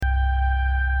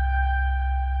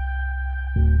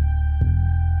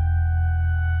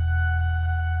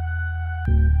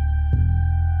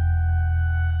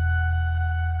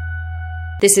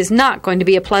This is not going to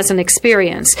be a pleasant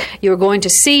experience. You're going to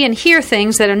see and hear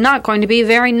things that are not going to be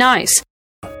very nice.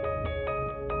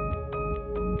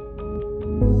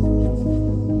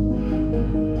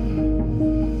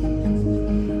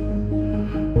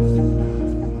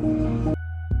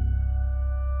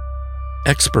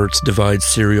 Experts divide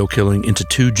serial killing into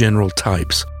two general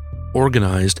types,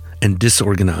 organized and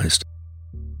disorganized.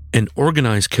 An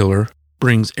organized killer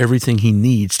brings everything he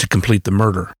needs to complete the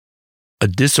murder. A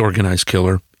disorganized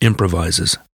killer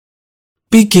improvises.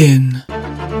 Begin.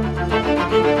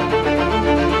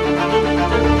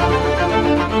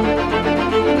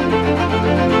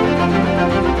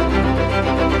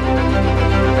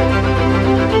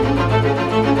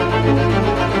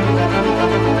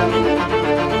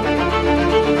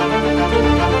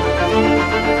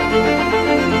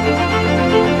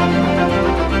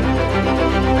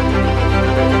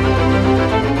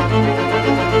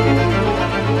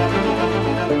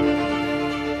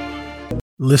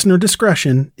 Listener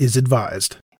discretion is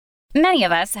advised. Many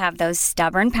of us have those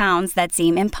stubborn pounds that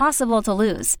seem impossible to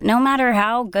lose, no matter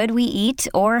how good we eat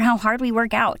or how hard we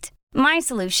work out. My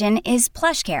solution is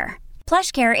PlushCare.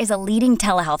 PlushCare is a leading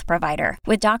telehealth provider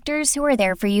with doctors who are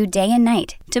there for you day and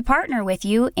night to partner with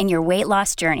you in your weight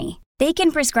loss journey. They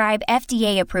can prescribe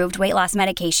FDA-approved weight loss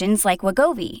medications like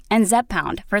Wegovy and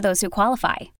Zepbound for those who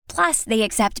qualify. Plus, they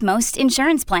accept most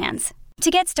insurance plans. To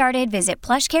get started, visit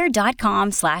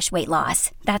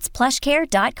plushcare.com/weightloss. That's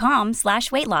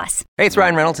plushcare.com/weightloss. Hey, it's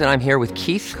Ryan Reynolds, and I'm here with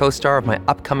Keith, co-star of my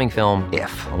upcoming film,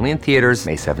 If, only in theaters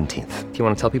May 17th. Do you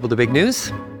want to tell people the big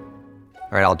news?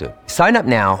 All right, I'll do it. Sign up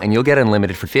now and you'll get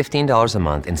unlimited for $15 a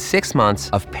month and 6 months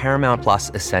of Paramount Plus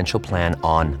Essential Plan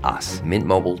on us.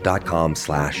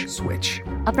 MintMobile.com/switch.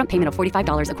 Upfront payment of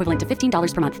 $45 equivalent to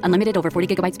 $15 per month. Unlimited over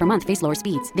 40 gigabytes per month. Face lower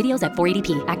speeds. Videos at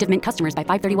 480p. Active Mint customers by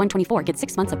 531.24 get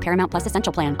 6 months of Paramount Plus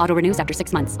Essential Plan. Auto renews after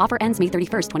 6 months. Offer ends May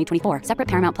 31st, 2024. Separate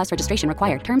Paramount Plus registration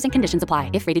required. Terms and conditions apply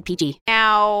if rated PG.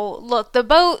 Now, look, the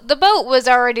boat was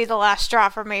already the last straw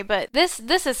for me, but this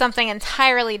is something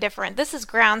entirely different. This is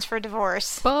grounds for divorce.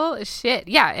 Bullshit.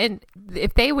 Yeah, and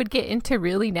if they would get into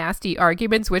really nasty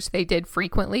arguments, which they did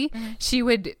frequently, she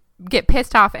would get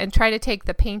pissed off and try to take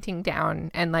the painting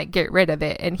down and like get rid of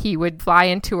it, and he would fly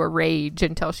into a rage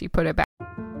until she put it back.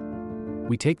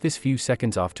 We take this few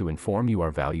seconds off to inform you, our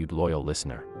valued loyal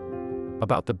listener,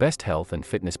 about the best health and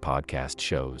fitness podcast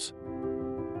shows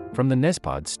from the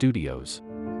Nespod Studios.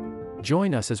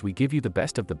 Join us as we give you the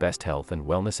best of the best health and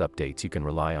wellness updates you can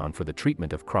rely on for the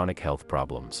treatment of chronic health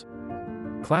problems.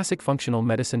 Classic functional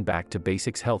medicine back to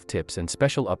basics health tips and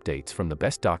special updates from the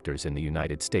best doctors in the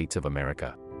United States of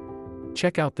America.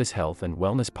 Check out this health and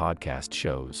wellness podcast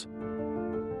shows.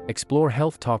 Explore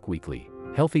Health Talk Weekly,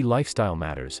 Healthy Lifestyle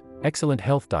Matters, Excellent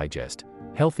Health Digest,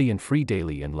 Healthy and Free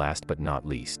Daily, and last but not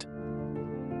least,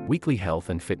 Weekly Health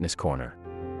and Fitness Corner.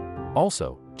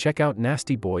 Also, check out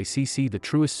Nasty Boy CC, the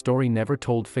truest story never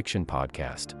told fiction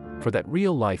podcast, for that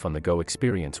real life on the go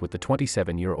experience with the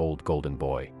 27-year-old golden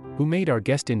boy who made our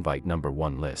guest invite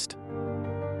 #1 list.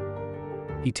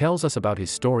 He tells us about his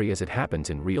story as it happens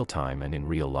in real time and in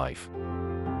real life.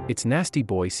 It's Nasty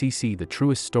Boy CC, the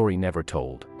truest story never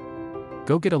told.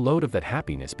 Go get a load of that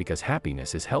happiness, because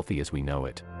happiness is healthy as we know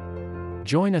it.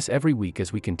 Join us every week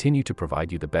as we continue to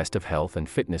provide you the best of health and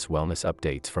fitness wellness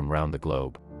updates from around the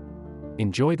globe.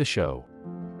 Enjoy the show.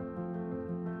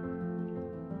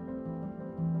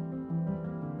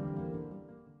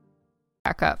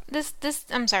 Back up.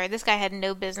 I'm sorry, this guy had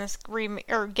no business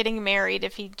getting married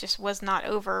if he just was not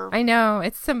over. I know,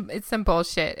 it's some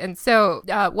bullshit. And so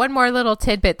one more little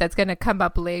tidbit that's going to come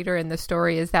up later in the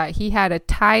story is that he had a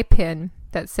tie pin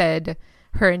that said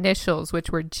her initials,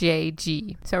 which were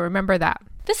JG. So remember that.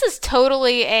 This is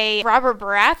totally a Robert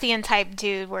Baratheon type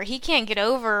dude where he can't get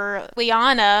over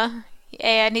Lyanna.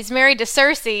 And he's married to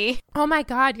Cersei. Oh my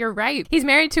God, you're right. He's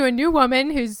married to a new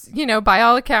woman who's, by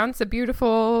all accounts, a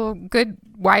beautiful, good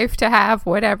wife to have,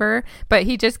 whatever. But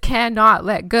he just cannot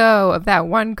let go of that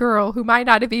one girl who might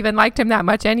not have even liked him that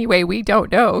much anyway. We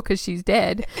don't know because she's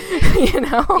dead,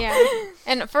 Yeah.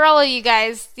 And for all of you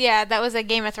guys, yeah, that was a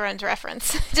Game of Thrones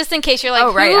reference. Just in case you're like,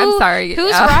 oh, right, I'm sorry.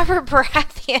 Who's Robert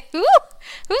Baratheon?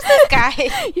 Who's this guy?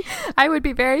 I would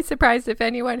be very surprised if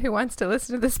anyone who wants to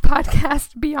listen to this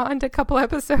podcast beyond a couple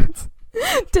episodes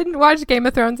didn't watch Game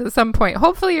of Thrones at some point.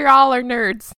 Hopefully you all are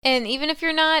nerds. And even if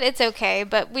you're not, it's okay.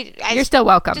 But you're still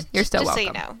welcome. You're still welcome.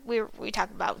 Just so you know, we talk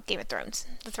about Game of Thrones.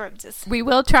 The Thrones is. We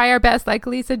will try our best, like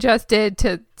Lisa just did,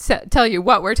 to tell you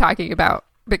what we're talking about.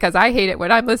 because I hate it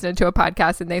when I'm listening to a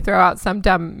podcast and they throw out some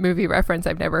dumb movie reference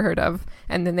I've never heard of,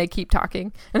 and then they keep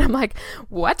talking. And I'm like,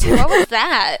 what? What was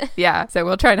that? Yeah, so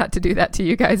we'll try not to do that to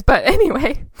you guys. But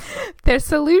anyway, their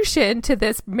solution to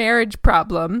this marriage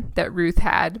problem that Ruth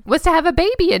had was to have a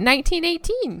baby in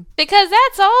 1918. Because that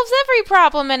solves every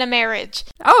problem in a marriage.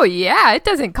 Oh, yeah, it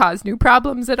doesn't cause new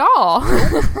problems at all.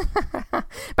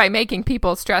 By making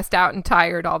people stressed out and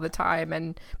tired all the time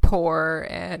and poor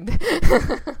and...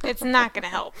 It's not going to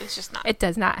help. It's just not. It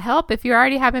does not help if you're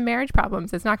already having marriage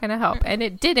problems. It's not going to help. And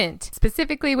it didn't.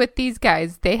 Specifically with these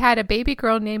guys, they had a baby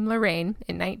girl named Lorraine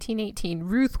in 1918.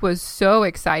 Ruth was so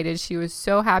excited. She was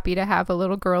so happy to have a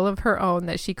little girl of her own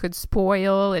that she could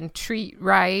spoil and treat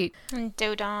right. And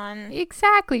dote on.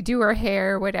 Exactly. Do her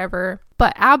hair, whatever.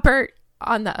 But Albert,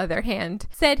 on the other hand,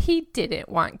 said he didn't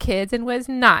want kids and was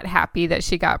not happy that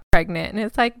she got pregnant. And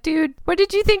it's like, dude, what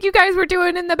did you think you guys were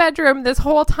doing in the bedroom this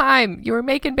whole time? You were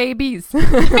making babies.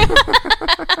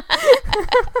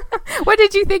 What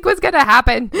did you think was going to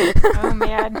happen? Oh,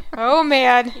 man. Oh,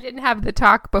 man. He didn't have the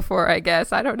talk before, I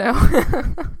guess. I don't know.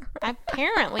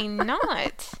 Apparently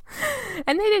not.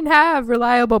 And they didn't have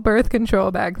reliable birth control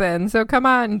back then. So come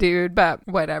on, dude. But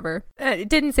whatever. It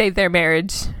didn't save their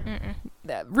marriage. Mm-mm.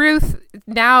 Ruth,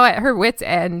 now at her wit's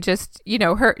end, just,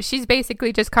 she's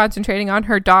basically just concentrating on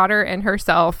her daughter and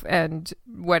herself and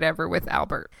whatever with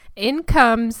Albert. In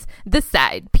comes the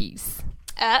side piece.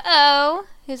 Uh-oh.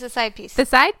 Who's the side piece? The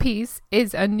side piece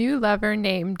is a new lover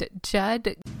named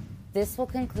Judd. This will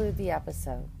conclude the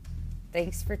episode.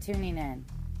 Thanks for tuning in.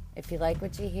 If you like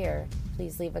what you hear,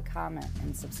 please leave a comment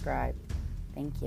and subscribe. Thank you.